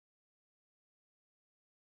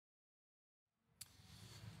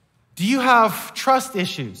Do you have trust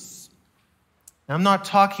issues? And I'm not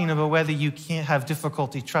talking about whether you can't have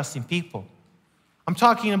difficulty trusting people. I'm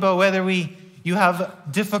talking about whether you have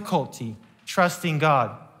difficulty trusting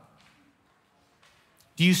God.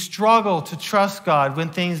 Do you struggle to trust God when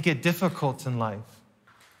things get difficult in life?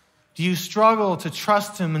 Do you struggle to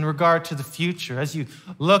trust Him in regard to the future? As you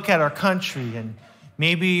look at our country and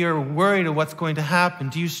maybe you're worried of what's going to happen,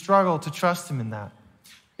 do you struggle to trust Him in that?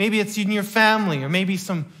 Maybe it's in your family, or maybe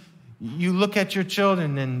you look at your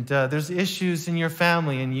children and there's issues in your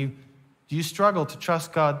family, and do you struggle to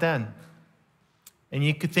trust God then? And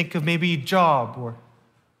you could think of maybe a job or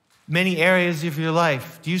many areas of your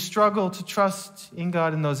life. Do you struggle to trust in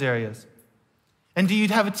God in those areas? And do you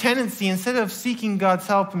have a tendency, instead of seeking God's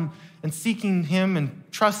help and seeking Him and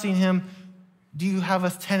trusting Him, do you have a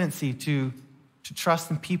tendency to trust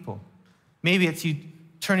in people? Maybe it's you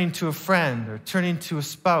turning to a friend, or turning to a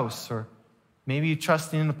spouse, or maybe you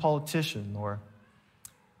trusting in a politician, or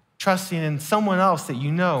trusting in someone else that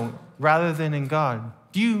you know rather than in God.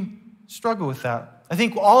 Do you struggle with that? I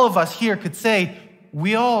think all of us here could say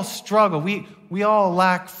we all struggle. We all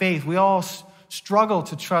lack faith. We all struggle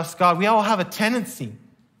to trust God. We all have a tendency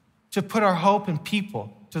to put our hope in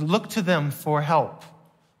people, to look to them for help,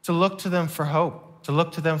 to look to them for hope, to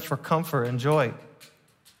look to them for comfort and joy.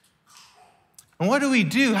 And what do we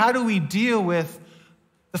do? How do we deal with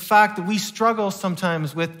the fact that we struggle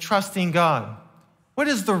sometimes with trusting God? What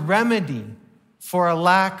is the remedy for a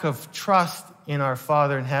lack of trust in our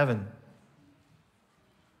Father in heaven?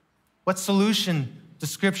 What solution does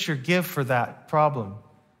Scripture give for that problem?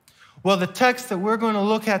 Well, the text that we're going to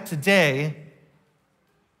look at today,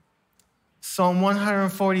 Psalm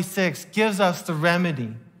 146, gives us the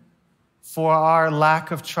remedy for our lack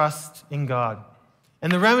of trust in God.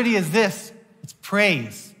 And the remedy is this: it's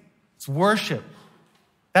praise, it's worship.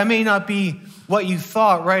 That may not be what you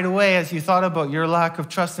thought right away as you thought about your lack of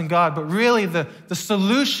trust in God, but really the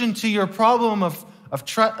solution to your problem of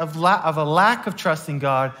a lack of trust in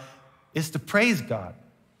God is to praise God.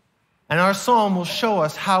 And our psalm will show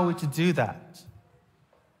us how to do that.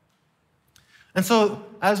 And so,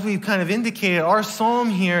 as we've kind of indicated, our psalm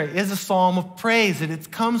here is a psalm of praise. It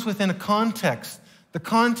comes within a context. The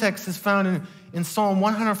context is found in Psalm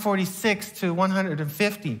 146 to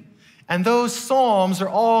 150. And those psalms are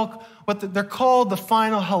all they're called the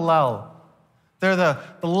final Hallel. They're the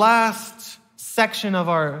last section of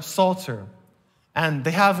our Psalter. And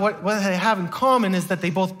they have what they have in common is that they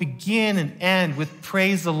both begin and end with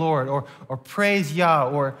praise the Lord, or praise Yah,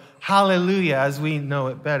 or hallelujah as we know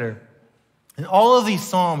it better. And all of these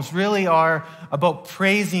psalms really are about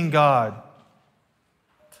praising God.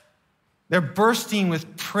 They're bursting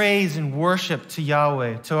with praise and worship to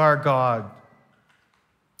Yahweh, to our God.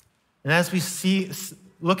 And as we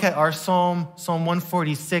look at our Psalm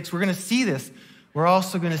 146, we're going to see this. We're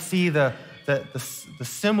also going to see the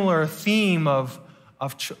similar theme of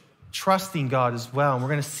trusting God as well. And we're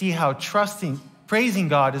going to see how praising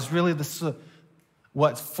God is really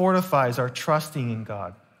what fortifies our trusting in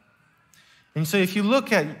God. And so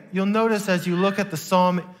you'll notice as you look at the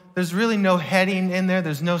psalm, there's really no heading in there.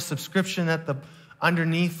 There's no subscription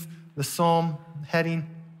underneath the psalm heading,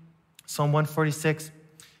 Psalm 146.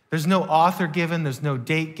 There's no author given. There's no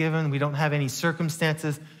date given. We don't have any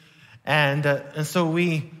circumstances. And so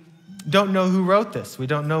we don't know who wrote this. We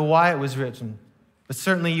don't know why it was written. But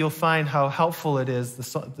certainly you'll find how helpful it is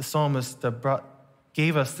the psalmist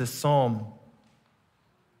gave us this psalm.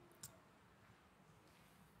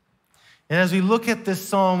 And as we look at this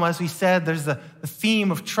psalm, as we said, there's the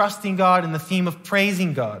theme of trusting God and the theme of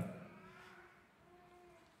praising God.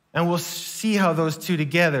 And we'll see how those two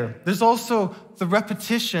together. There's also the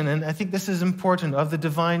repetition, and I think this is important, of the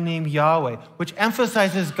divine name Yahweh, which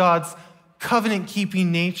emphasizes God's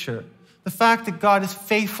covenant-keeping nature. The fact that God is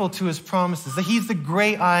faithful to His promises, that He's the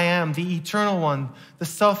great I am, the eternal one, the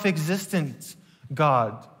self-existent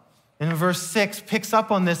God. And in verse 6, picks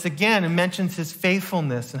up on this again and mentions His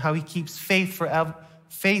faithfulness and how He keeps faith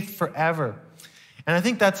forever. And I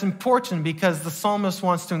think that's important because the psalmist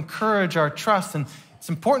wants to encourage our trust, and it's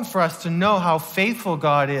important for us to know how faithful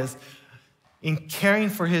God is in caring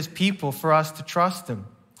for His people, for us to trust Him.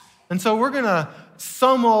 And so we're going to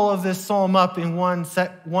sum all of this psalm up in one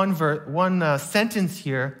sentence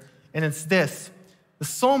here, and it's this: the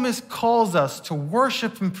psalmist calls us to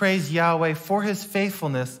worship and praise Yahweh for His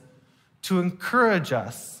faithfulness, to encourage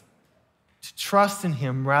us to trust in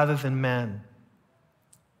Him rather than man.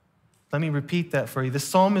 Let me repeat that for you. The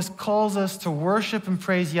psalmist calls us to worship and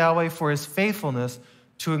praise Yahweh for His faithfulness,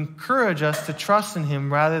 to encourage us to trust in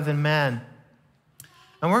Him rather than man.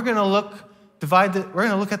 And we're going to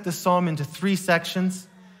look at this psalm into three sections.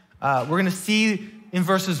 We're going to see in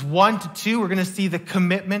verses 1 to 2, we're going to see the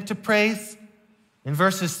commitment to praise. In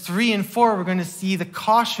verses 3 and 4, we're going to see the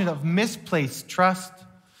caution of misplaced trust.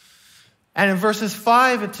 And in verses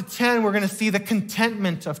 5 to 10, we're going to see the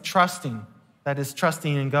contentment of trusting, that is,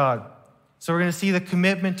 trusting in God. So we're going to see the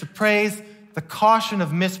commitment to praise, the caution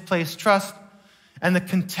of misplaced trust, and the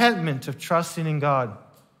contentment of trusting in God.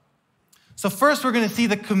 So first, we're going to see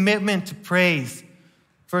the commitment to praise,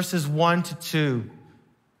 verses 1 to 2.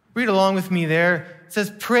 Read along with me there. It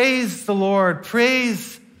says, praise the Lord,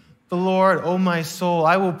 O my soul.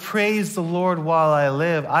 I will praise the Lord while I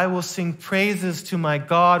live. I will sing praises to my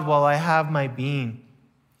God while I have my being.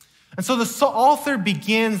 And so the author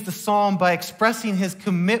begins the psalm by expressing his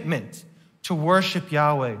commitment to worship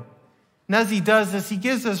Yahweh. And as he does this, he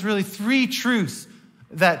gives us really three truths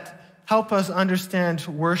that help us understand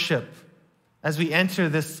worship as we enter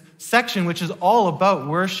this section, which is all about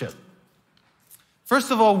worship.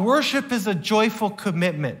 First of all, worship is a joyful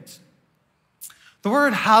commitment. The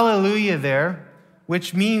word hallelujah there,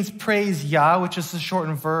 which means praise Yah, which is a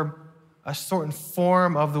shortened verb, a shortened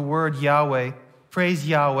form of the word Yahweh, praise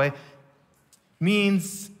Yahweh,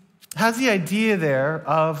 has the idea there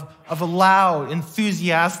of a loud,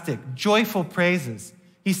 enthusiastic, joyful praises.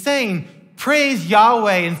 He's saying, praise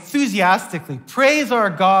Yahweh enthusiastically. Praise our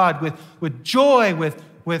God with joy,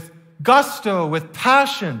 with gusto, with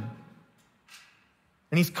passion.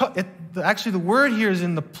 And actually the word here is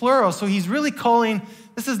in the plural, so he's really calling,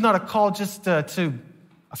 this is not a call just to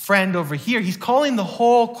a friend over here. He's calling the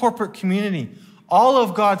whole corporate community, all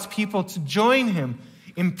of God's people, to join him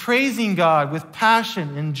in praising God with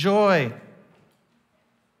passion and joy.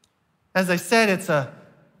 As I said, it's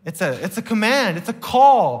a command, it's a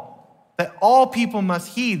call that all people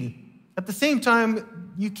must heed. At the same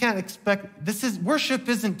time, you can't expect, worship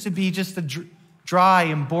isn't to be just a dry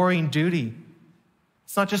and boring duty.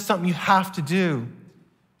 It's not just something you have to do.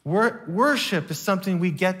 Worship is something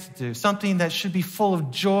we get to do, something that should be full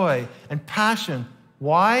of joy and passion.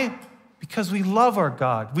 Why? Because we love our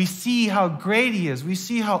God. We see how great he is. We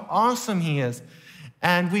see how awesome he is.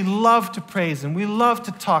 And we love to praise him. We love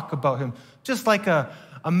to talk about him. Just like a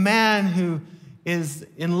man who is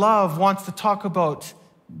in love wants to talk about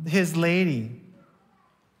his lady.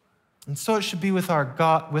 And so it should be with our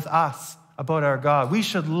God, with us, about our God. We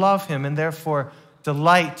should love him and therefore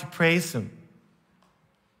delight to praise him.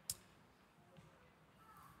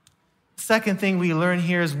 Second thing we learn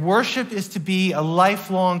here is worship is to be a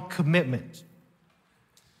lifelong commitment.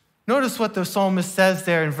 Notice what the psalmist says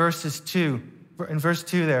there in verse 2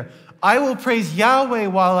 there. I will praise Yahweh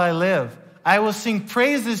while I live. I will sing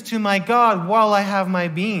praises to my God while I have my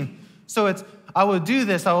being. So I will do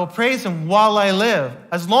this. I will praise him while I live,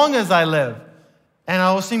 as long as I live. And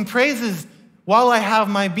I will sing praises while I have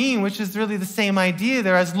my being, which is really the same idea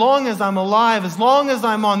there. As long as I'm alive, as long as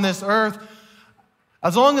I'm on this earth,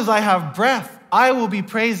 as long as I have breath, I will be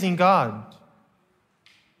praising God.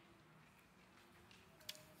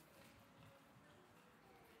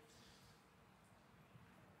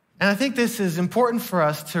 And I think this is important for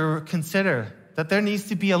us to consider, that there needs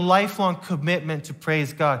to be a lifelong commitment to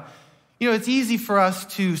praise God. You know, it's easy for us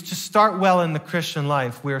to start well in the Christian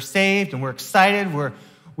life. We're saved and we're excited.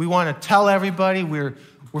 We want to tell everybody. We're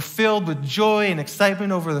filled with joy and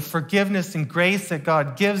excitement over the forgiveness and grace that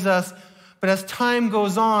God gives us. But as time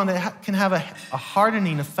goes on, it can have a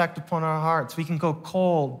hardening effect upon our hearts. We can go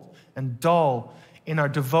cold and dull in our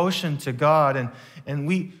devotion to God. And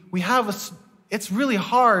it's really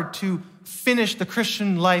hard to finish the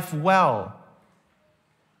Christian life well,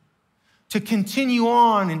 to continue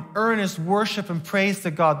on in earnest worship and praise to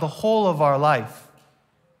God the whole of our life.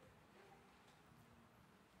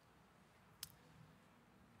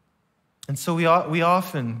 And so we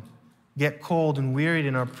often get cold and wearied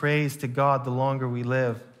in our praise to God the longer we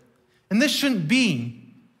live. And this shouldn't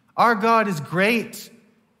be. Our God is great.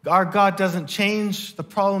 Our God doesn't change. The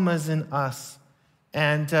problem is in us.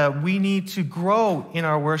 And we need to grow in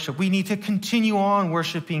our worship. We need to continue on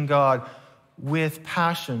worshiping God with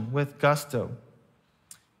passion, with gusto.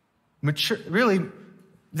 Really,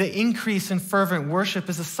 the increase in fervent worship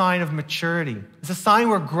is a sign of maturity. It's a sign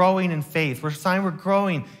we're growing in faith. It's a sign we're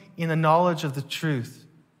growing in the knowledge of the truth.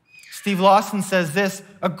 Steve Lawson says this: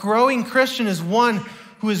 a growing Christian is one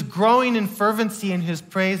who is growing in fervency in his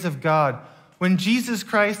praise of God. When Jesus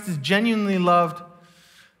Christ is genuinely loved,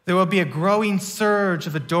 there will be a growing surge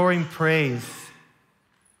of adoring praise.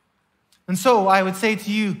 And so I would say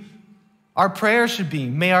to you, our prayer should be,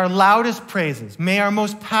 may our loudest praises, may our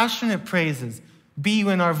most passionate praises be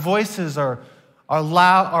when our voices are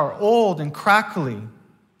loud, are old and crackly.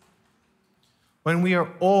 When we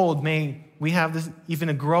are old, may we have this even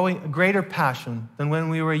a greater passion than when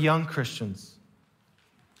we were young Christians.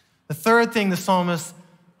 The third thing the psalmist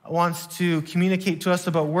wants to communicate to us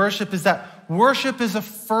about worship is that worship is a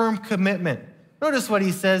firm commitment. Notice what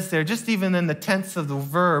he says there, just even in the tense of the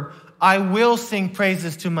verb, I will sing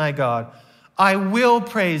praises to my God. I will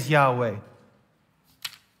praise Yahweh.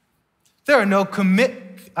 There are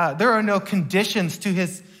no conditions to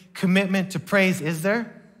his commitment to praise, is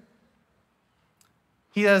there?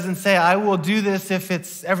 He doesn't say, I will do this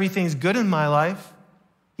if everything's good in my life.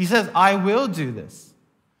 He says, I will do this.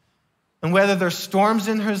 And whether there's storms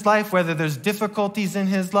in his life, whether there's difficulties in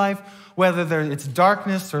his life, whether it's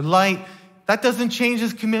darkness or light, that doesn't change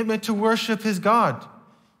his commitment to worship his God.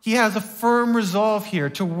 He has a firm resolve here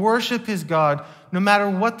to worship his God no matter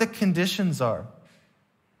what the conditions are.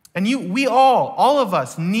 And we all of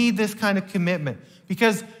us need this kind of commitment,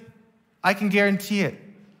 because I can guarantee it.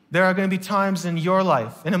 There are going to be times in your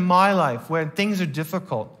life and in my life where things are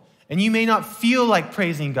difficult, and you may not feel like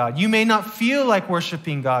praising God. You may not feel like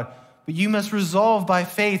worshiping God, but you must resolve by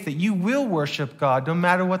faith that you will worship God no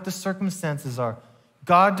matter what the circumstances are.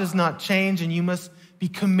 God does not change, and you must be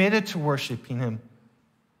committed to worshiping him.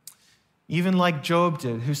 Even like Job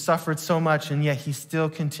did, who suffered so much, and yet he still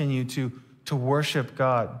continued to worship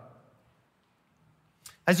God.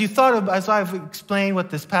 As I've explained what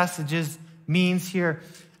this passage means here,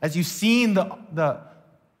 as you've seen the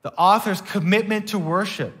author's commitment to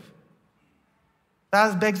worship,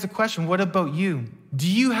 that begs the question, what about you? Do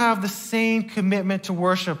you have the same commitment to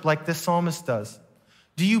worship like this psalmist does?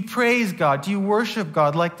 Do you praise God? Do you worship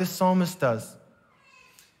God like this psalmist does?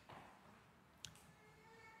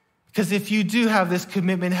 Because if you do have this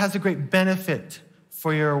commitment, it has a great benefit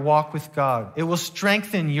for your walk with God. It will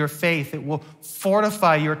strengthen your faith. It will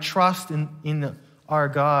fortify your trust in our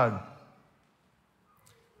God.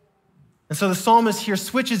 And so the psalmist here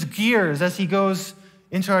switches gears as he goes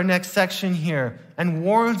into our next section here and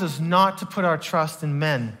warns us not to put our trust in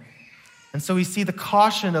men. And so we see the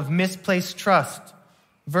caution of misplaced trust.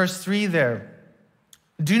 Verse 3 there.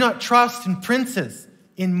 Do not trust in princes,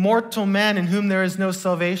 in mortal men in whom there is no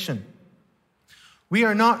salvation. We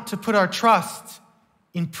are not to put our trust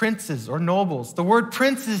in princes or nobles. The word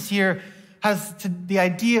princes here has the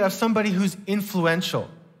idea of somebody who's influential.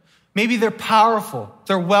 Maybe they're powerful,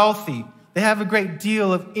 they're wealthy, they have a great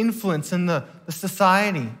deal of influence in the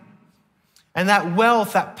society. And that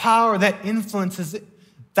wealth, that power, that influence,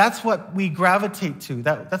 that's what we gravitate to.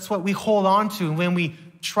 That's what we hold on to when we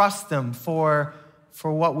trust them for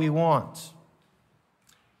what we want.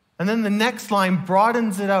 And then the next line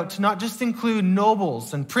broadens it out to not just include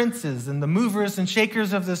nobles and princes and the movers and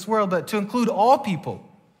shakers of this world, but to include all people.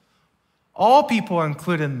 All people are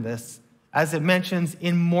included in this, as it mentions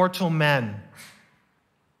immortal men.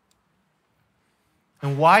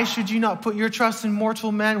 And why should you not put your trust in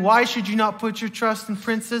mortal men? Why should you not put your trust in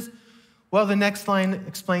princes? Well, the next line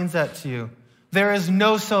explains that to you. There is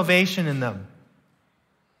no salvation in them.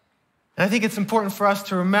 And I think it's important for us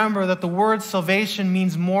to remember that the word salvation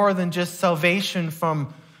means more than just salvation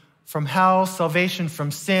from hell, salvation from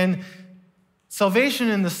sin. Salvation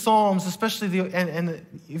in the Psalms, especially and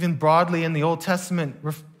even broadly in the Old Testament,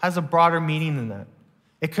 has a broader meaning than that.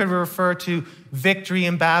 It could refer to victory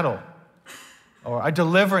in battle, or a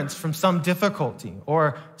deliverance from some difficulty,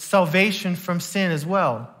 or salvation from sin as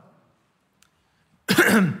well.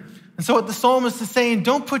 And so what the psalmist is saying,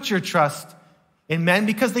 don't put your trust in men,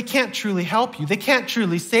 because they can't truly help you. They can't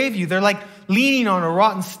truly save you. They're like leaning on a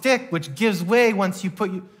rotten stick, which gives way once you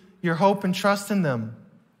put your hope and trust in them.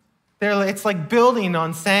 It's like building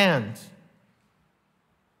on sand.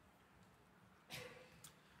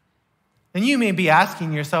 And you may be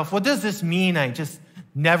asking yourself, well, does this mean I just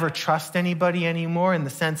never trust anybody anymore, in the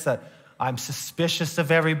sense that I'm suspicious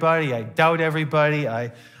of everybody, I doubt everybody,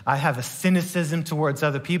 I have a cynicism towards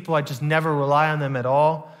other people, I just never rely on them at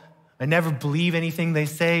all? I never believe anything they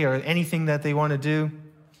say or anything that they want to do?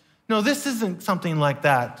 No, this isn't something like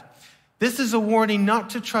that. This is a warning not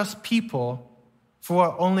to trust people for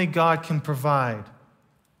what only God can provide.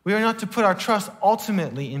 We are not to put our trust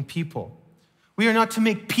ultimately in people. We are not to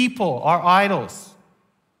make people our idols.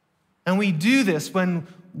 And we do this when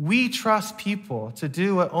we trust people to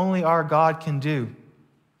do what only our God can do.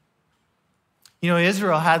 You know,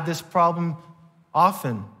 Israel had this problem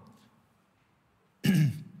often.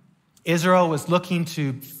 Israel was looking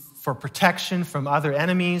for protection from other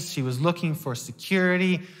enemies. She was looking for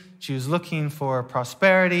security. She was looking for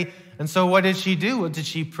prosperity. And so what did she do? Did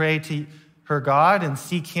she pray to her God and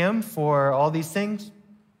seek him for all these things?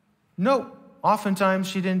 No, oftentimes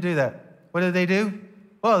she didn't do that. What did they do?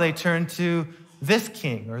 Well, they turned to this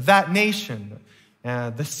king or that nation.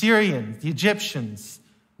 the Syrians, the Egyptians,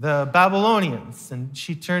 the Babylonians, and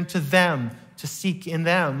she turned to them to seek in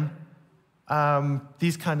them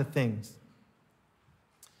these kind of things.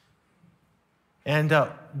 And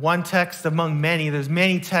one text among many, there's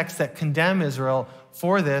many texts that condemn Israel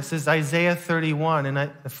for this, is Isaiah 31.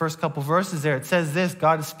 And the first couple verses there, it says this,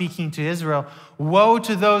 God is speaking to Israel, "Woe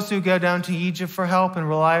to those who go down to Egypt for help and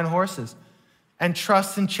rely on horses, and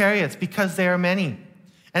trust in chariots because they are many,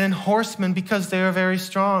 and in horsemen because they are very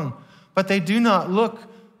strong. But they do not look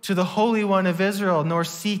to the Holy One of Israel, nor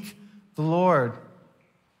seek the Lord."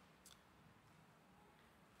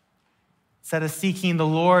 Instead of seeking the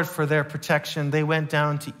Lord for their protection, they went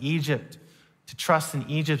down to Egypt to trust in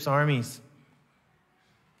Egypt's armies.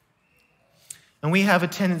 And we have a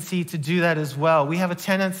tendency to do that as well. We have a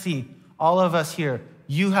tendency, all of us here,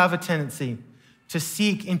 you have a tendency to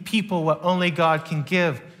seek in people what only God can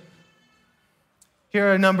give. Here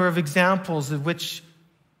are a number of examples of which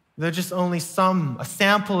they're just only a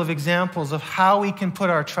sample of examples of how we can put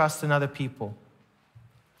our trust in other people.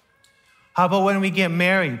 How about when we get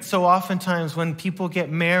married? So oftentimes when people get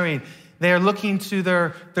married, they're looking to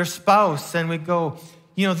their spouse, and we go,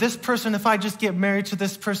 this person, if I just get married to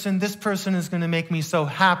this person is going to make me so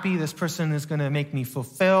happy. This person is going to make me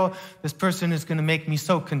fulfilled. This person is going to make me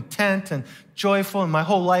so content and joyful, and my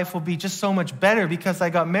whole life will be just so much better because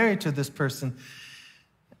I got married to this person.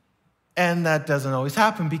 And that doesn't always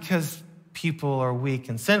happen because people are weak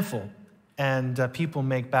and sinful, and people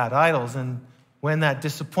make bad idols. And when that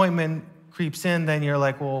disappointment creeps in, then you're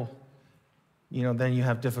like, then you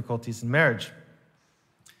have difficulties in marriage.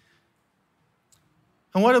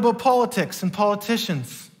 And what about politics and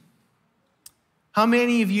politicians? How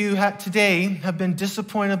many of you today have been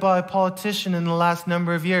disappointed by a politician in the last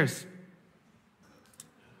number of years?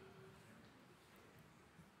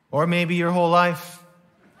 Or maybe your whole life?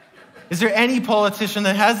 Is there any politician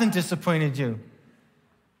that hasn't disappointed you?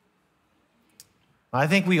 I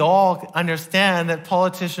think we all understand that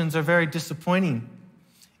politicians are very disappointing.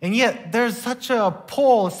 And yet there's such a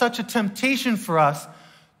pull, such a temptation for us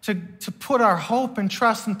to put our hope and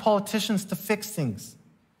trust in politicians to fix things.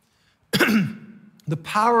 The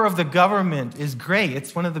power of the government is great.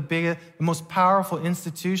 It's one of the most powerful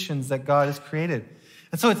institutions that God has created.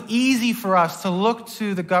 And so it's easy for us to look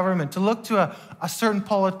to the government, to look to a certain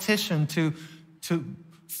politician to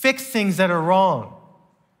fix things that are wrong.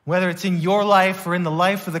 Whether it's in your life or in the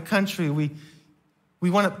life of the country, we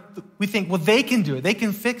think, well, they can do it. They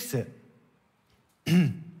can fix it.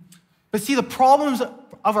 But see, the problems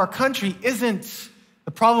of our country isn't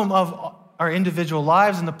the problem of our individual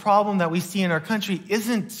lives, and the problem that we see in our country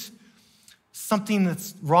isn't something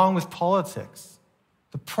that's wrong with politics.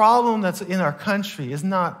 The problem that's in our country is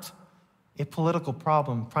not a political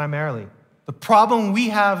problem primarily. The problem we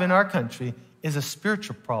have in our country is a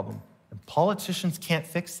spiritual problem. And politicians can't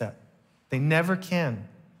fix that. They never can.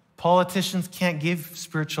 Politicians can't give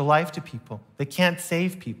spiritual life to people. They can't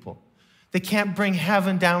save people. They can't bring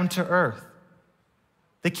heaven down to earth.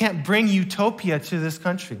 They can't bring utopia to this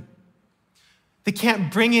country. They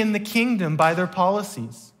can't bring in the kingdom by their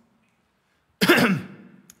policies.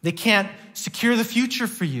 They can't secure the future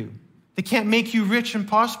for you. They can't make you rich and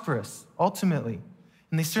prosperous, ultimately.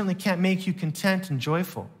 And they certainly can't make you content and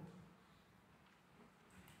joyful.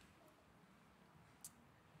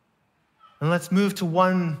 And let's move to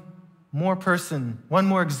one more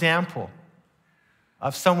example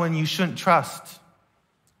of someone you shouldn't trust.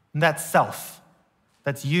 And that's self.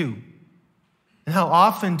 That's you. And how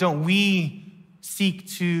often don't we seek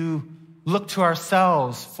to look to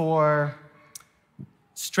ourselves for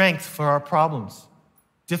strength for our problems,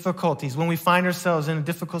 difficulties. When we find ourselves in a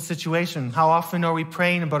difficult situation, how often are we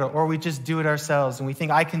praying about it, or we just do it ourselves and we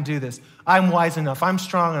think, I can do this. I'm wise enough. I'm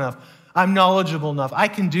strong enough. I'm knowledgeable enough. I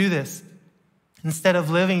can do this. Instead of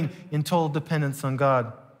living in total dependence on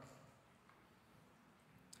God.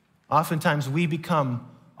 Oftentimes we become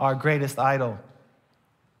our greatest idol.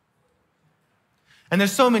 And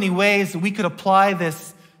there's so many ways that we could apply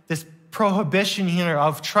this prohibition here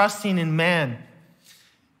of trusting in man.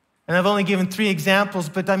 And I've only given 3 examples,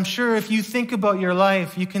 but I'm sure if you think about your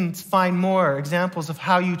life, you can find more examples of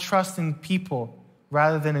how you trust in people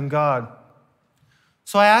rather than in God.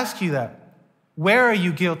 So I ask you that. Where are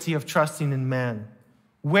you guilty of trusting in man?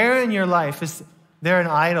 Where in your life is there an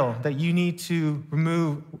idol that you need to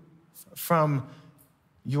remove from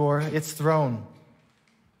its throne?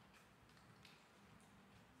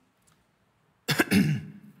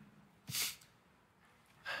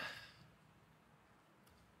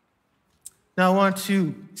 Now I want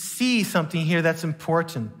to see something here that's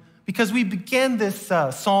important, Because we began this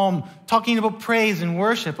psalm talking about praise and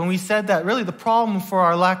worship, and we said that really the problem for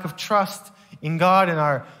our lack of trust in God and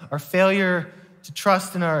our failure to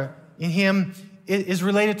trust in Him is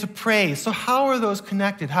related to praise. So how are those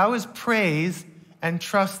connected? How is praise and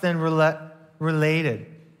trust then related?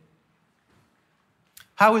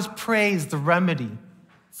 How is praise the remedy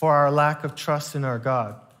for our lack of trust in our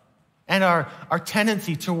God and our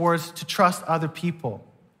tendency to trust other people?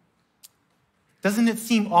 Doesn't it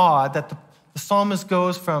seem odd that the psalmist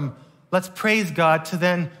goes from let's praise God to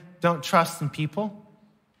then don't trust in people?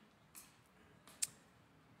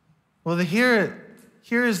 Well, here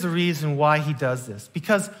is the reason why he does this.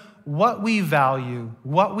 Because what we value,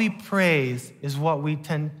 what we praise, is what we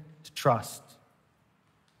tend to trust.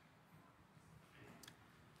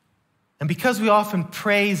 And because we often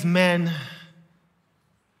praise men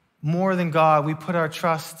more than God, we put our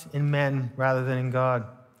trust in men rather than in God.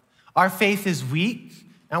 Our faith is weak,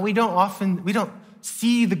 and we don't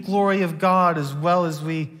see the glory of God as well as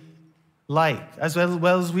we like, as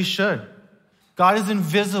well as we should. God is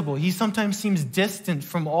invisible. He sometimes seems distant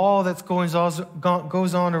from all that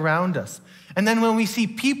goes on around us. And then when we see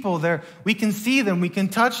people there, we can see them, we can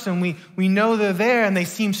touch them, we know they're there, and they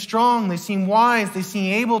seem strong, they seem wise, they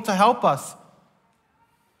seem able to help us.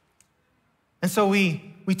 And so we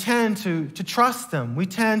tend to trust them. We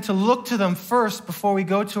tend to look to them first before we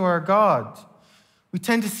go to our God. We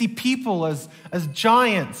tend to see people as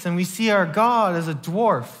giants, and we see our God as a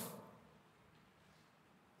dwarf.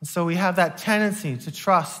 And so we have that tendency to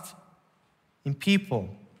trust in people.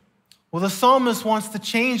 Well, the psalmist wants to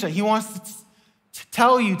change that. He wants to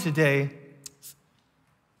tell you today,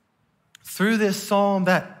 through this psalm,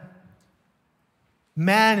 that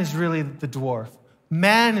man is really the dwarf.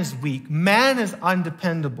 Man is weak. Man is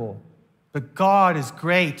undependable. But God is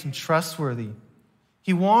great and trustworthy.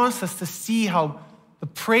 He wants us to see how the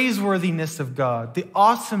praiseworthiness of God, the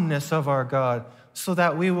awesomeness of our God, so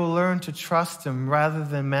that we will learn to trust Him rather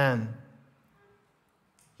than man.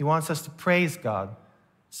 He wants us to praise God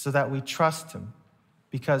so that we trust Him,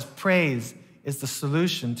 because praise is the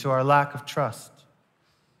solution to our lack of trust.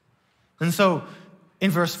 And so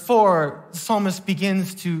in verse 4, the psalmist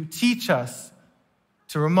begins to teach us,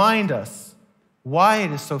 to remind us why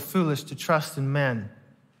it is so foolish to trust in men.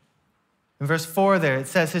 In verse 4 there, it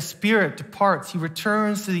says, His spirit departs, He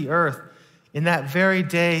returns to the earth. In that very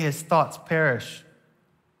day, His thoughts perish.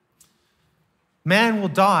 Man will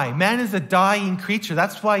die. Man is a dying creature.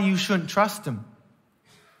 That's why you shouldn't trust him.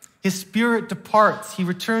 His spirit departs. He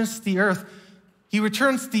returns to the earth. He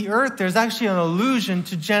returns to the earth. There's actually an allusion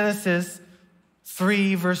to Genesis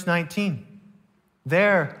 3, verse 19.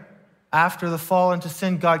 There, after the fall into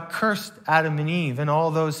sin, God cursed Adam and Eve and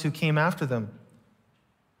all those who came after them.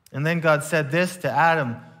 And then God said this to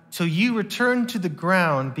Adam, till you return to the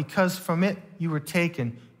ground, because from it you were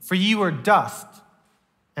taken. For you are dust,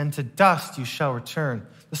 and to dust you shall return.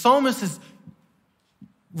 The psalmist is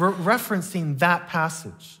referencing that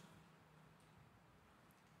passage.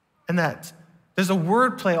 And that there's a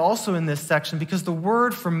word play also in this section, because the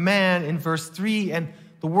word for man in verse 3 and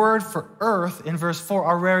the word for earth in verse 4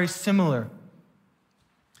 are very similar.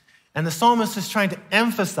 And the psalmist is trying to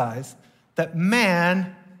emphasize that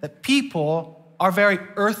that people are very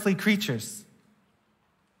earthly creatures.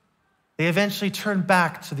 They eventually turn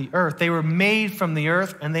back to the earth. They were made from the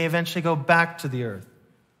earth, and they eventually go back to the earth.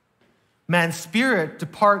 Man's spirit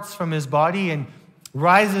departs from his body and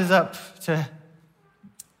rises up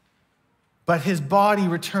but his body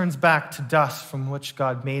returns back to dust from which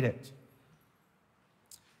God made it.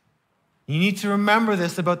 You need to remember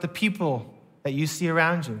this about the people that you see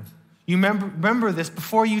around you. You remember this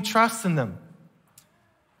before you trust in them.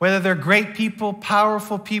 Whether they're great people,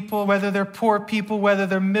 powerful people, whether they're poor people, whether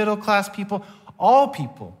they're middle-class people, all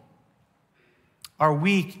people are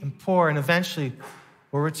weak and poor and eventually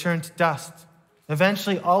will return to dust.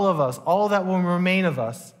 Eventually, all of us, all that will remain of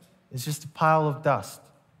us, is just a pile of dust.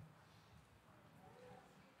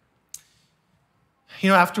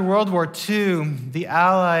 After World War II, the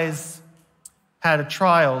Allies had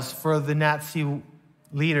trials for the Nazi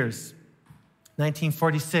leaders.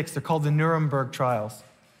 1946, they're called the Nuremberg trials.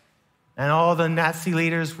 And all the Nazi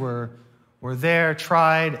leaders were there,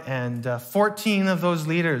 tried, and 14 of those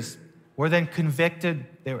leaders were then convicted,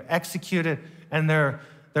 they were executed, and their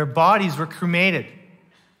bodies were cremated.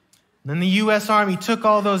 And then the U.S. Army took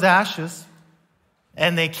all those ashes,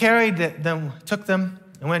 and they took them,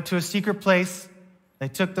 and went to a secret place. They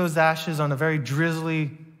took those ashes on a very drizzly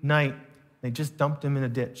night. They just dumped them in a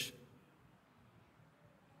ditch.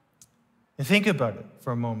 And think about it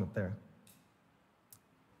for a moment there.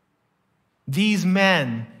 These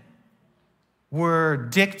men were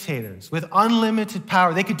dictators with unlimited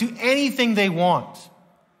power. They could do anything they want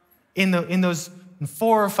in those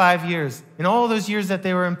 4 or 5 years, in all those years that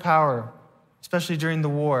they were in power, especially during the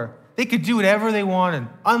war. They could do whatever they wanted,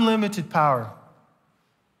 unlimited power.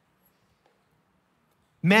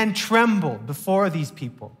 Men trembled before these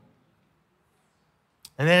people.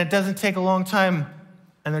 And then it doesn't take a long time,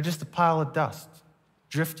 and they're just a pile of dust,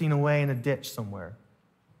 drifting away in a ditch somewhere.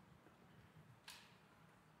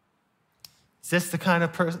 Is this the kind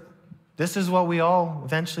of person? This is what we all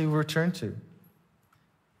eventually return to.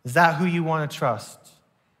 Is that who you want to trust?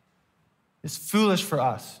 It's foolish for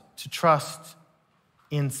us to trust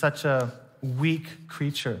in such a weak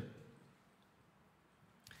creature.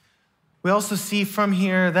 We also see from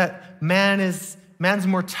here that man's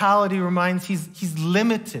mortality reminds he's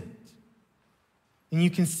limited. And you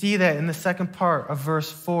can see that in the second part of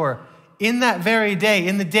verse 4. In that very day,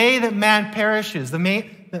 in the day that man perishes, the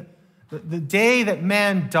day that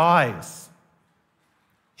man dies,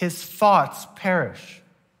 his thoughts perish.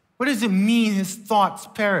 What does it mean, his thoughts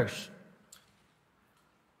perish?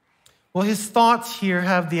 Well, his thoughts here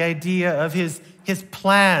have the idea of his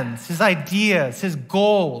plans, his ideas, his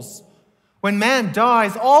goals. When man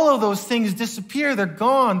dies, all of those things disappear. They're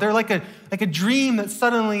gone. They're like a dream that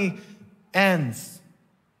suddenly ends.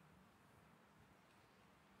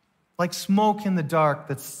 Like smoke in the dark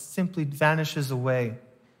that simply vanishes away.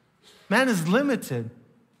 Man is limited.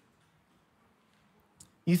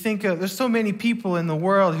 You think there's so many people in the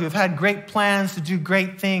world who have had great plans to do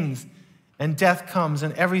great things, and death comes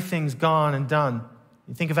and everything's gone and done.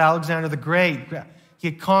 You think of Alexander the Great. He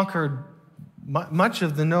had conquered much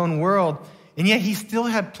of the known world, and yet he still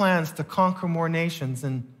had plans to conquer more nations,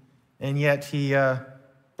 and yet he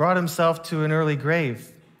brought himself to an early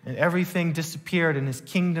grave, and everything disappeared, and his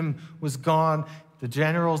kingdom was gone. The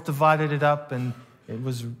generals divided it up, and it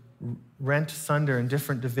was rent asunder in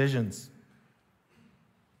different divisions.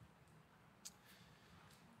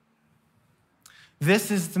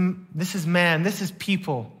 This is man, this is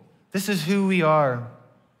people, this is who we are.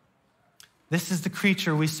 This is the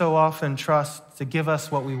creature we so often trust to give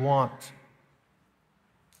us what we want.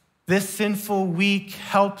 This sinful, weak,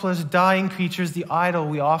 helpless, dying creature is the idol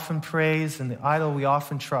we often praise and the idol we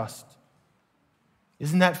often trust.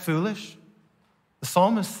 Isn't that foolish? The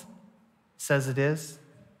psalmist says it is.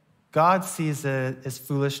 God sees it as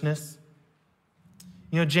foolishness.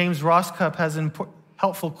 You know, James Roscup has a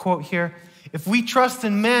helpful quote here. If we trust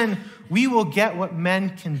in men, we will get what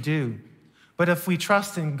men can do. But if we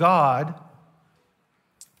trust in God,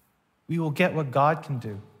 we will get what God can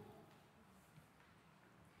do.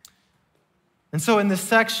 And so in this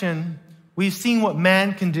section, we've seen what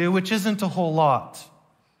man can do, which isn't a whole lot.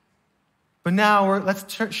 But now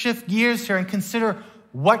let's shift gears here and consider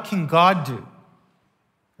what can God do.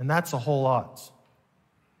 And that's a whole lot.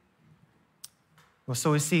 Well,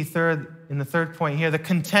 so we see in the third point here, the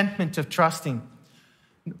contentment of trusting.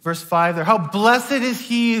 Verse 5 there, how blessed is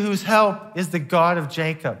he whose help is the God of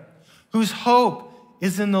Jacob, whose hope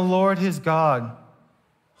is in the Lord his God.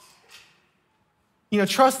 You know,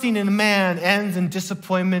 trusting in man ends in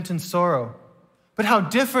disappointment and sorrow. But how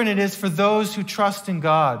different it is for those who trust in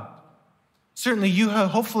God. Certainly,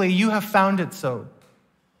 hopefully you have found it so.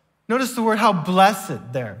 Notice the word how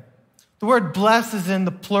blessed there. The word blessed is in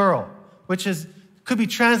the plural, which could be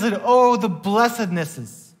translated, oh, the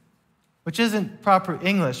blessednesses, which isn't proper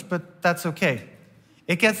English, but that's okay.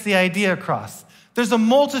 It gets the idea across. There's a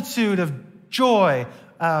multitude of joy.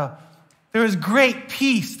 There is great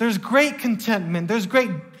peace. There's great contentment. There's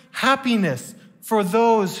great happiness for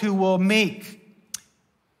those who will make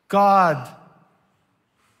God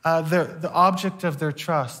the object of their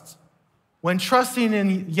trust. When trusting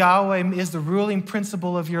in Yahweh is the ruling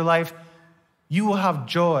principle of your life, you will have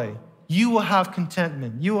joy. You will have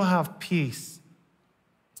contentment. You will have peace.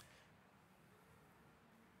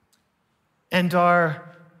 And our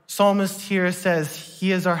psalmist here says,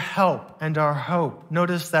 he is our help and our hope.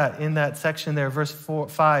 Notice that in that section there, verse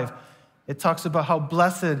 5, it talks about how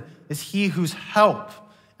blessed is he whose help.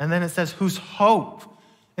 And then it says, whose hope.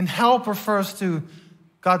 And help refers to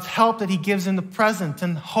God's help that he gives in the present.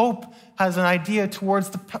 And hope has an idea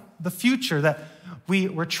towards the future, that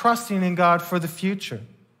we're trusting in God for the future.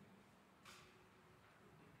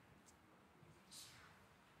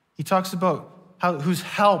 He talks about whose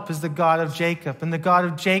help is the God of Jacob. And the God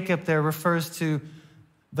of Jacob there refers to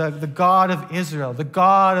the God of Israel, the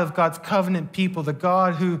God of God's covenant people, the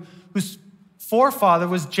God whose forefather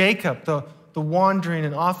was Jacob, the wandering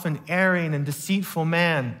and often erring and deceitful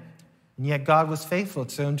man. And yet God was faithful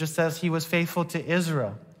to him, just as he was faithful to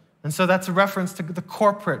Israel. And so that's a reference to the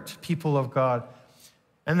corporate people of God.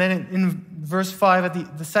 And then in verse 5,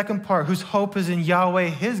 at the second part, whose hope is in Yahweh,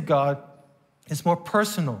 his God, is more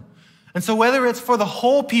personal. And so whether it's for the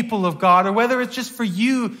whole people of God or whether it's just for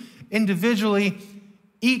you individually,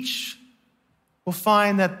 each will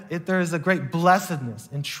find that there is a great blessedness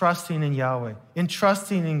in trusting in Yahweh, in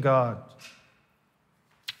trusting in God.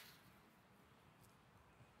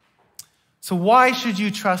 So why should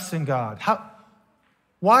you trust in God?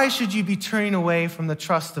 Why should you be turning away from the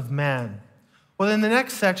trust of man? Well, in the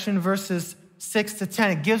next section, verses 6 to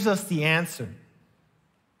 10, it gives us the answer.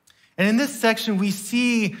 And in this section, we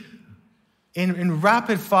see in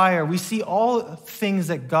rapid fire, we see all things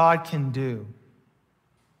that God can do.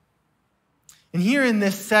 And here in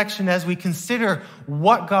this section, as we consider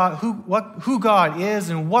who God is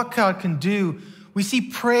and what God can do, we see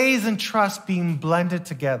praise and trust being blended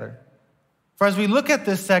together. For as we look at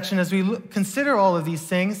this section, as we consider all of these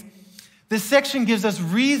things, this section gives us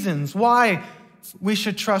reasons why we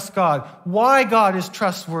should trust God, why God is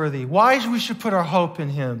trustworthy, why we should put our hope in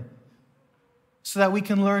him, so that we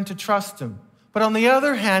can learn to trust him. But on the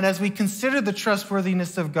other hand, as we consider the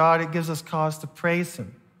trustworthiness of God, it gives us cause to praise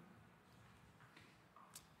him.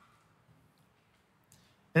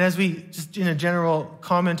 And as we, just in a general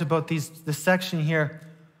comment about this section here,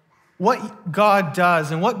 what God does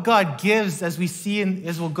and what God gives, as we see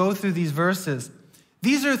as we'll go through these verses,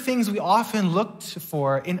 these are things we often look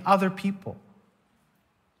for in other people.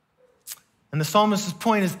 And the psalmist's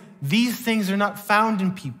point is, these things are not found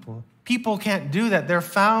in people. People can't do that. They're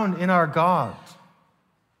found in our God.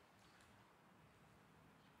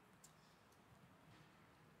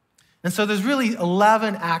 And so there's really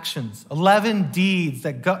 11 actions, 11 deeds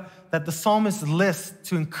that the psalmist lists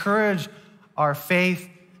to encourage our faith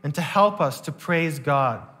and to help us to praise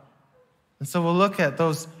God. And so we'll look at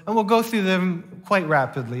those, and we'll go through them quite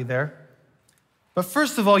rapidly there. But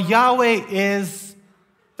first of all, Yahweh is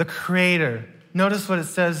the creator. Notice what it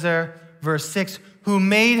says there, verse 6, who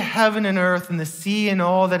made heaven and earth and the sea and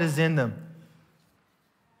all that is in them.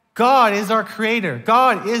 God is our creator.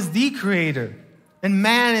 God is the creator. And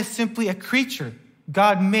man is simply a creature.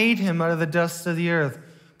 God made him out of the dust of the earth.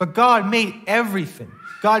 But God made everything.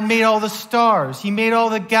 God made all the stars. He made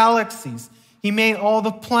all the galaxies. He made all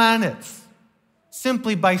the planets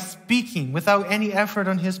simply by speaking without any effort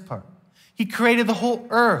on his part. He created the whole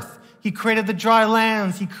earth. He created the dry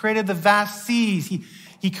lands. He created the vast seas.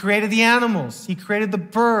 He created the animals. He created the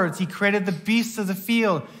birds. He created the beasts of the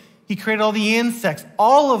field. He created all the insects.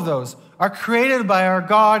 All of those are created by our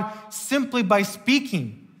God simply by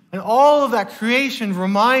speaking. And all of that creation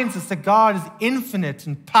reminds us that God is infinite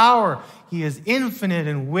in power. He is infinite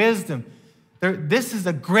in wisdom. This is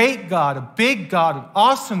a great God, a big God, an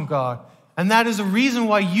awesome God. And that is a reason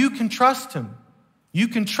why you can trust him. You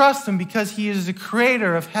can trust him because he is the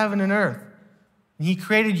creator of heaven and earth. And he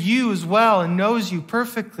created you as well and knows you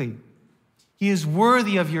perfectly. He is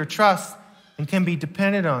worthy of your trust and can be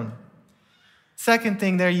depended on. Second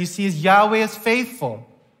thing there you see is Yahweh is faithful.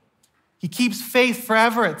 He keeps faith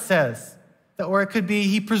forever, it says. Or it could be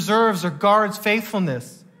he preserves or guards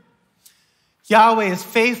faithfulness. Yahweh is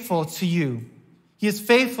faithful to you. He is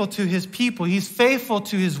faithful to his people. He's faithful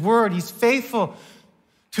to his word. He's faithful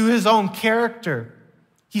to his own character.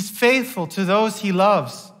 He's faithful to those he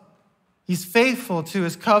loves. He's faithful to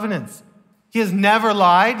his covenants. He has never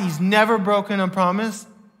lied. He's never broken a promise.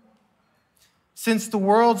 Since the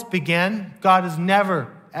worlds began, God has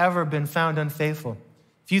never, ever been found unfaithful.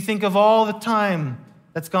 If you think of all the time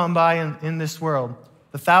that's gone by in this world,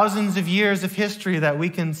 the thousands of years of history that we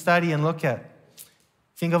can study and look at,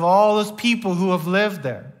 think of all those people who have lived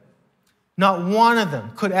there. Not one of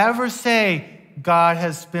them could ever say God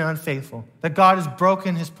has been unfaithful, that God has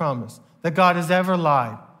broken his promise, that God has ever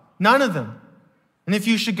lied. None of them. And if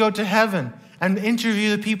you should go to heaven and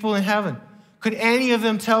interview the people in heaven, could any of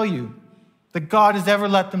them tell you that God has ever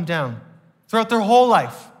let them down? Throughout their whole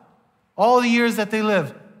life, all the years that they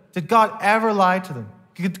lived, did God ever lie to them?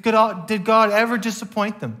 Did God ever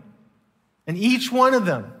disappoint them? And each one of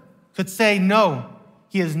them could say, no,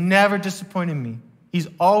 he has never disappointed me. He's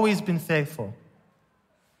always been faithful.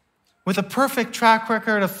 With a perfect track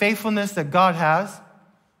record of faithfulness that God has,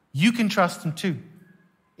 you can trust him too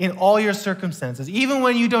in all your circumstances. Even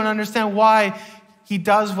when you don't understand why he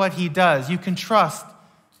does what he does, you can trust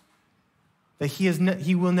that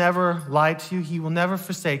he will never lie to you. He will never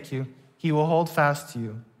forsake you. He will hold fast to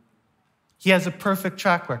you. He has a perfect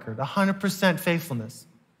track record, 100% faithfulness.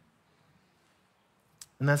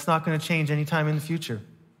 And that's not going to change anytime in the future.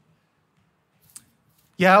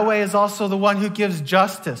 Yahweh is also the one who gives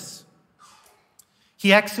justice.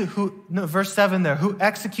 Verse 7 there, who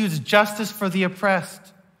executes justice for the oppressed.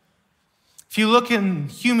 If you look in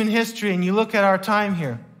human history and you look at our time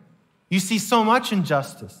here, you see so much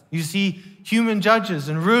injustice. You see human judges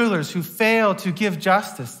and rulers who fail to give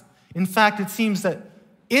justice. In fact, it seems that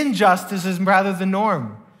injustice is rather the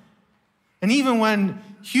norm. And even when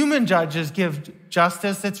human judges give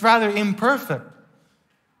justice, it's rather imperfect.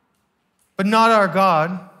 But not our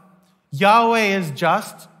God. Yahweh is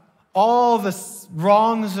just. All the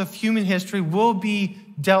wrongs of human history will be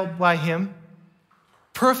dealt by him.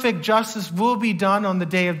 Perfect justice will be done on the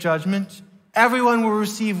day of judgment. Everyone will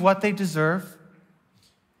receive what they deserve.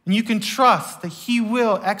 And you can trust that he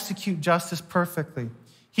will execute justice perfectly.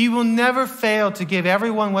 He will never fail to give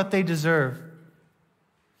everyone what they deserve.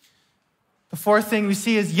 The fourth thing we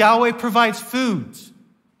see is Yahweh provides food.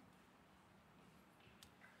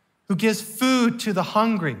 Who gives food to the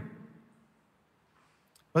hungry.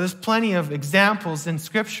 Well, there's plenty of examples in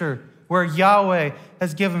Scripture where Yahweh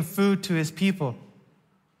has given food to his people.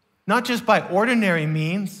 Not just by ordinary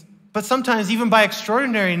means, but sometimes even by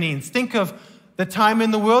extraordinary means. Think of the time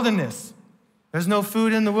in the wilderness. There's no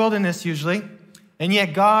food in the wilderness usually, and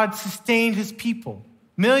yet God sustained his people,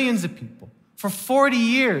 millions of people, for 40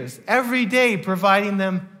 years, every day providing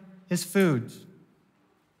them his food.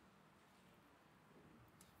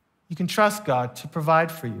 You can trust God to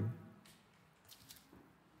provide for you.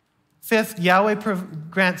 Fifth, Yahweh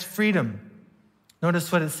grants freedom.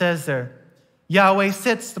 Notice what it says there. Yahweh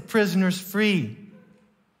sets the prisoners free.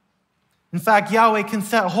 In fact, Yahweh can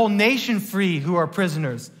set a whole nation free who are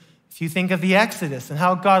prisoners. If you think of the Exodus and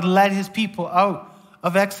how God led his people out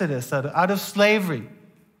of Exodus, out of slavery,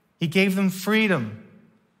 he gave them freedom.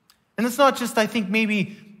 And it's not just, I think,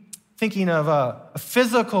 maybe thinking of a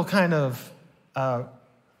physical kind of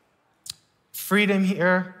freedom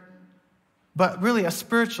here, but really a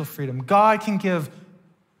spiritual freedom. God can give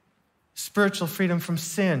spiritual freedom from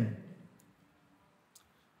sin.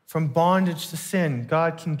 From bondage to sin,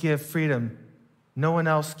 God can give freedom. No one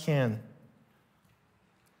else can.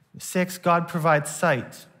 6, God provides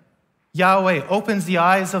sight. Yahweh opens the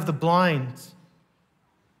eyes of the blind.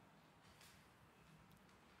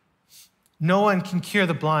 No one can cure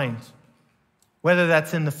the blind, whether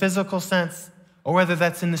that's in the physical sense or whether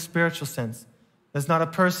that's in the spiritual sense. There's not a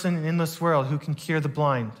person in this world who can cure the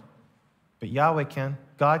blind, but Yahweh can.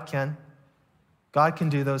 God can. God can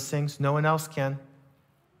do those things. No one else can.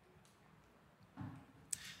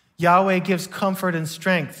 Yahweh gives comfort and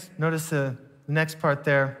strength. Notice the next part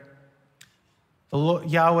there.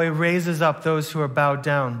 Yahweh raises up those who are bowed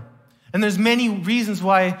down. And there's many reasons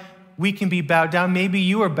why we can be bowed down. Maybe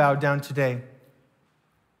you are bowed down today.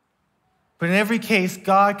 But in every case,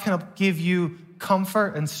 God can give you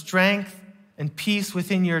comfort and strength and peace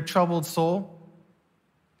within your troubled soul.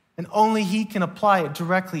 And only he can apply it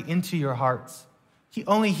directly into your hearts.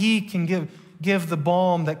 Only he can give the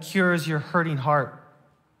balm that cures your hurting heart.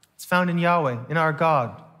 It's found in Yahweh, in our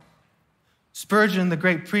God. Spurgeon, the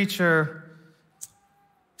great preacher,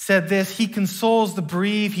 said this: he consoles the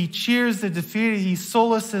bereaved, he cheers the defeated, he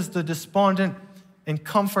solaces the despondent, and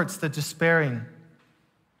comforts the despairing.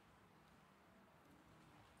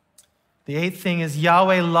 The 8th thing is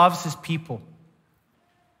Yahweh loves his people.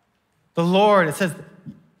 The Lord, it says,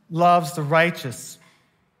 loves the righteous.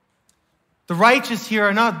 The righteous here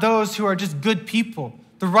are not those who are just good people.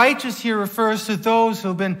 The righteous here refers to those who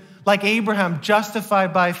have been, like Abraham,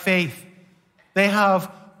 justified by faith. They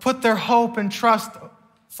have put their hope and trust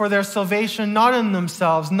for their salvation not in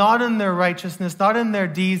themselves, not in their righteousness, not in their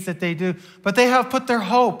deeds that they do, but they have put their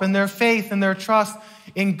hope and their faith and their trust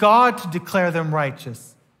in God to declare them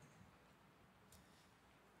righteous.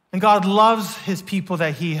 And God loves his people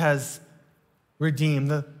that he has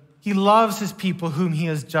redeemed. He loves his people whom he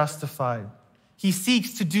has justified. He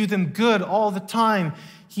seeks to do them good all the time.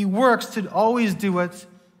 He works to always do what's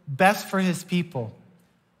best for his people.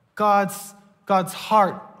 God's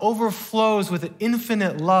heart overflows with an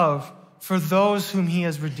infinite love for those whom he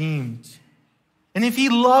has redeemed. And if he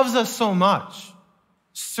loves us so much,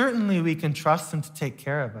 certainly we can trust him to take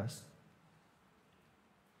care of us.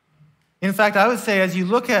 In fact, I would say as you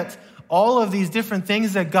look at all of these different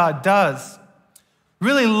things that God does,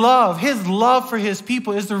 really his love for his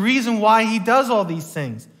people is the reason why he does all these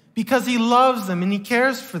things, because he loves them and he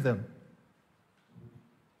cares for them.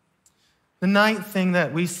 The 9th thing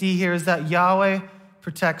that we see here is that Yahweh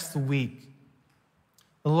protects the weak.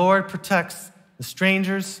 The Lord protects the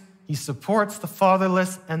strangers. He supports the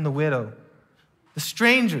fatherless and the widow. The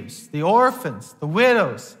strangers, the orphans, the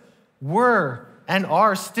widows were and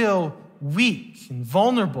are still weak and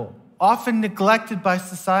vulnerable, often neglected by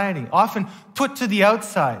society, often put to the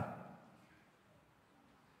outside.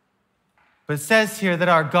 But it says here that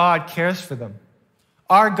our God cares for them.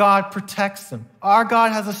 Our God protects them. Our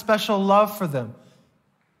God has a special love for them.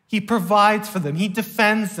 He provides for them. He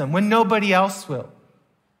defends them when nobody else will.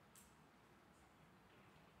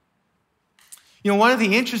 You know, one of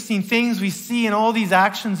the interesting things we see in all these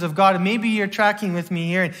actions of God, and maybe you're tracking with me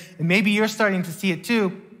here, and maybe you're starting to see it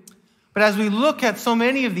too, but as we look at so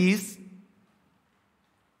many of these,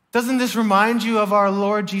 doesn't this remind you of our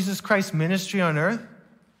Lord Jesus Christ's ministry on earth?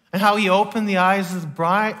 And how he opened the eyes of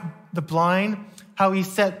the blind, how he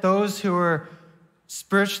set those who were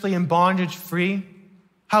spiritually in bondage free,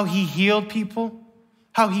 how he healed people,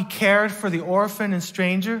 how he cared for the orphan and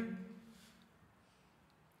stranger.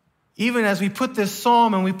 Even as we put this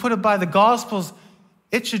psalm and we put it by the Gospels,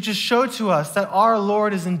 it should just show to us that our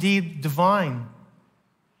Lord is indeed divine.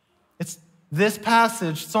 It's this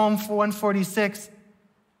passage, Psalm 146,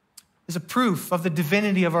 is a proof of the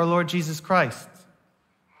divinity of our Lord Jesus Christ.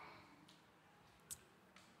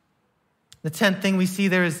 The 10th thing we see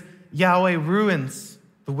there is Yahweh ruins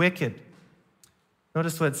the wicked.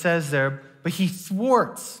 Notice what it says there, but he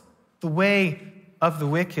thwarts the way of the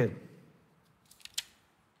wicked.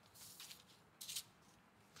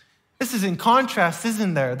 This is in contrast,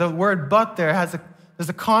 isn't there? The word but there's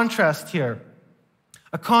a contrast here.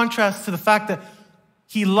 A contrast to the fact that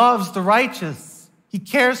he loves the righteous. He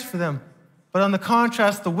cares for them. But on the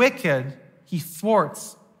contrast, the wicked, he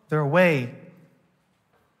thwarts their way.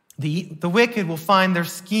 The wicked will find their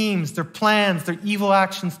schemes, their plans, their evil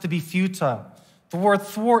actions to be futile. The word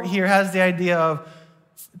thwart here has the idea of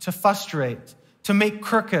to frustrate, to make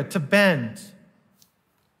crooked, to bend,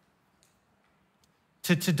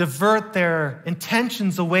 to divert their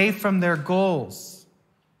intentions away from their goals.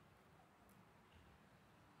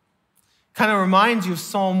 Kind of reminds you of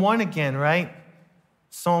Psalm 1 again, right?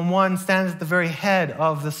 Psalm 1 stands at the very head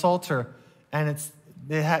of the Psalter, and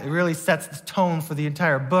it really sets the tone for the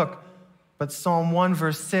entire book. But Psalm 1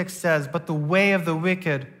 verse 6 says, but the way of the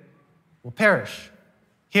wicked will perish.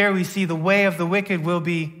 Here we see the way of the wicked will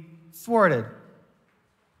be thwarted.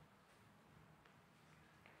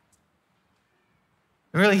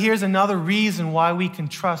 And really, here's another reason why we can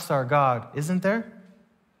trust our God, isn't there?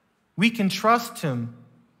 We can trust him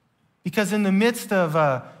because in the midst of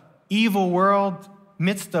an evil world,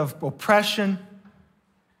 midst of oppression,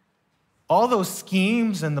 all those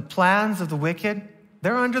schemes and the plans of the wicked,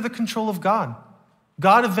 they're under the control of God.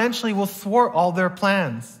 God eventually will thwart all their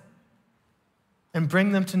plans and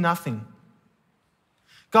bring them to nothing.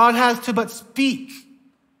 God has to but speak,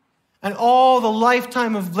 and all the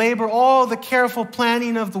lifetime of labor, all the careful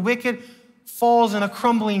planning of the wicked falls in a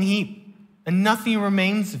crumbling heap, and nothing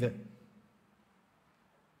remains of it.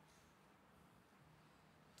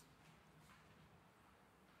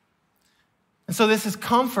 And so this is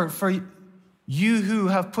comfort for you who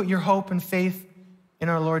have put your hope and faith in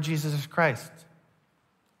our Lord Jesus Christ.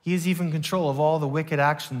 He is even in control of all the wicked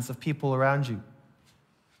actions of people around you.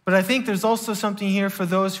 But I think there's also something here for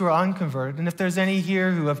those who are unconverted. And if there's any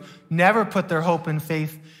here who have never put their hope and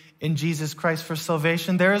faith in Jesus Christ for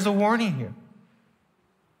salvation, there is a warning here.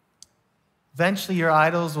 Eventually your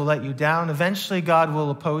idols will let you down. Eventually God will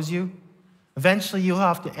oppose you. Eventually you'll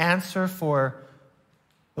have to answer for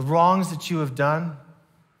the wrongs that you have done.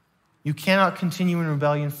 You cannot continue in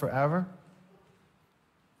rebellion forever.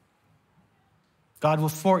 God will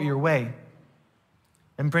thwart your way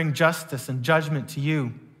and bring justice and judgment to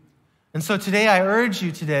you. And so today, I urge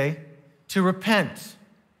you today to repent,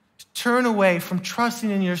 to turn away from trusting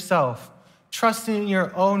in yourself, trusting in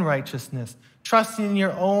your own righteousness, trusting in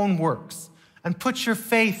your own works, and put your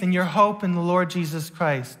faith and your hope in the Lord Jesus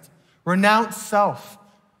Christ. Renounce self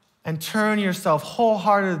and turn yourself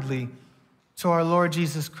wholeheartedly to our Lord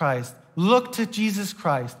Jesus Christ. Look to Jesus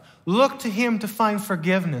Christ. Look to him to find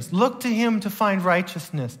forgiveness. Look to him to find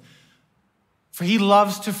righteousness. For he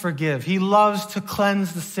loves to forgive. He loves to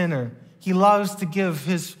cleanse the sinner. He loves to give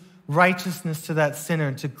his righteousness to that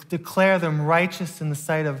sinner, to declare them righteous in the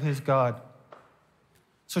sight of his God.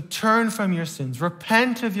 So turn from your sins,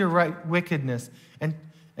 repent of your wickedness,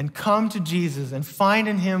 and come to Jesus and find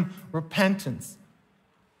in him repentance,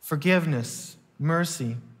 forgiveness,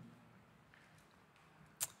 mercy.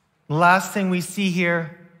 The last thing we see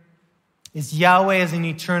here is Yahweh as an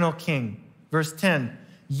eternal king. Verse 10,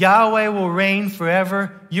 Yahweh will reign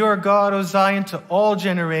forever. Your God, O Zion, to all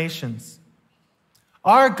generations.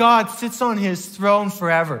 Our God sits on his throne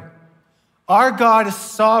forever. Our God is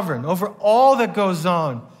sovereign over all that goes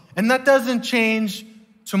on. And that doesn't change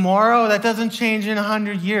tomorrow. That doesn't change in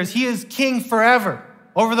 100 years. He is king forever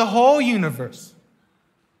over the whole universe.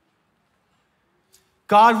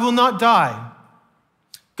 God will not die.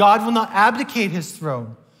 God will not abdicate his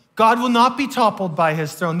throne. God will not be toppled by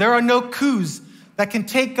his throne. There are no coups that can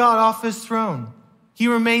take God off his throne. He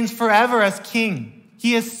remains forever as king.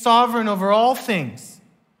 He is sovereign over all things.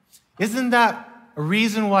 Isn't that a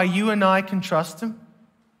reason why you and I can trust him?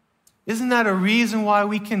 Isn't that a reason why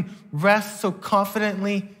we can rest so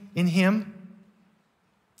confidently in him?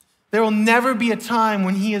 There will never be a time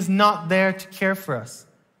when he is not there to care for us.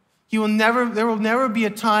 There will never be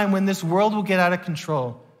a time when this world will get out of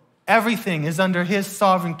control. Everything is under his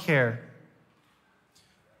sovereign care.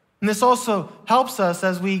 And this also helps us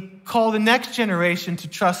as we call the next generation to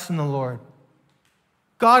trust in the Lord.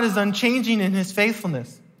 God is unchanging in his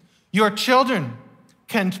faithfulness. Your children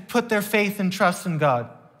can put their faith and trust in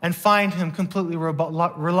God and find him completely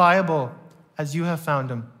reliable as you have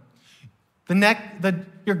found him.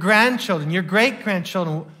 Your grandchildren, your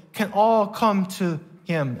great-grandchildren can all come to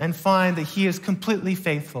him and find that he is completely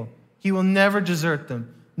faithful. He will never desert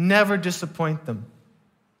them, never disappoint them.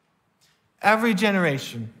 Every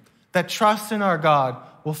generation that trusts in our God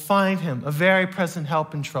will find him a very present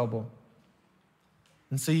help in trouble.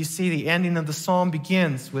 And so you see the ending of the psalm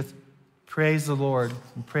begins with praise the Lord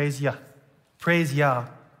and praise Yah. Praise Yah.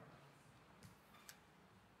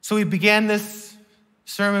 So we began this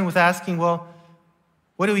sermon with asking, well,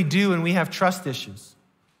 what do we do when we have trust issues?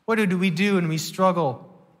 What do we do when we struggle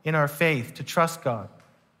in our faith to trust God?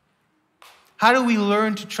 How do we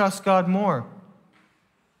learn to trust God more?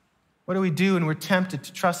 What do we do when we're tempted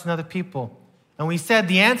to trust in other people? And we said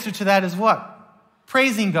the answer to that is what?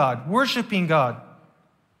 Praising God, worshiping God.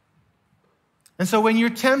 And so when you're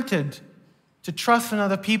tempted to trust in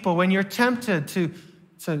other people, when you're tempted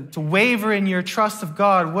to waver in your trust of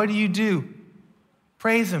God, what do?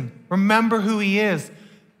 Praise him. Remember who he is.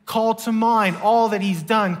 Call to mind all that he's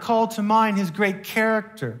done. Call to mind his great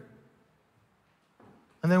character.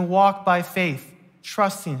 And then walk by faith,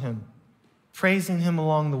 trusting him, praising him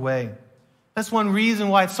along the way. That's one reason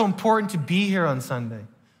why it's so important to be here on Sunday.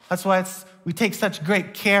 That's why we take such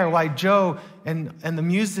great care, why Joe and the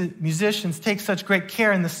musicians take such great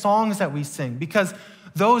care in the songs that we sing, because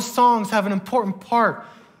those songs have an important part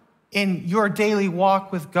in your daily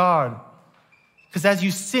walk with God. Because as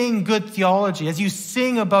you sing good theology, as you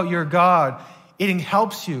sing about your God, it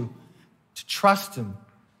helps you to trust him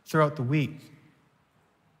throughout the week.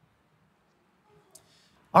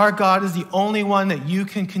 Our God is the only one that you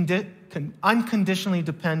can unconditionally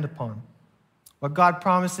depend upon. What God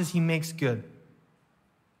promises, he makes good.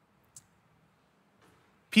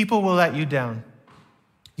 People will let you down.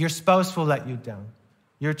 Your spouse will let you down.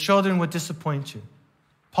 Your children will disappoint you.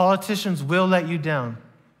 Politicians will let you down.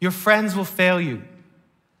 Your friends will fail you.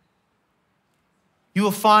 You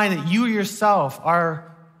will find that you yourself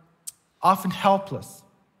are often helpless,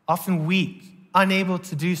 often weak, unable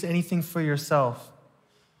to do anything for yourself.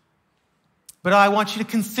 But I want you to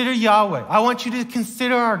consider Yahweh. I want you to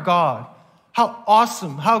consider our God. How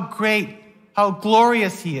awesome, how great, how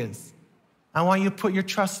glorious he is. I want you to put your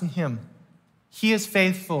trust in him. He is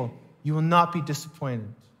faithful. You will not be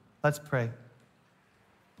disappointed. Let's pray.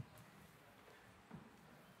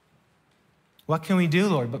 What can we do,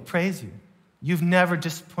 Lord, but praise you? You've never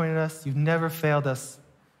disappointed us. You've never failed us.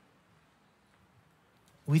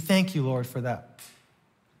 We thank you, Lord, for that.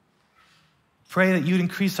 Pray that you'd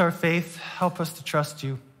increase our faith. Help us to trust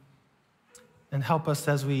you. And help us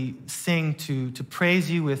as we sing to praise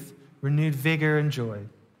you with renewed vigor and joy.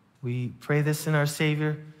 We pray this in our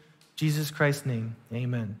Savior, Jesus Christ's name.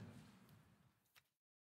 Amen.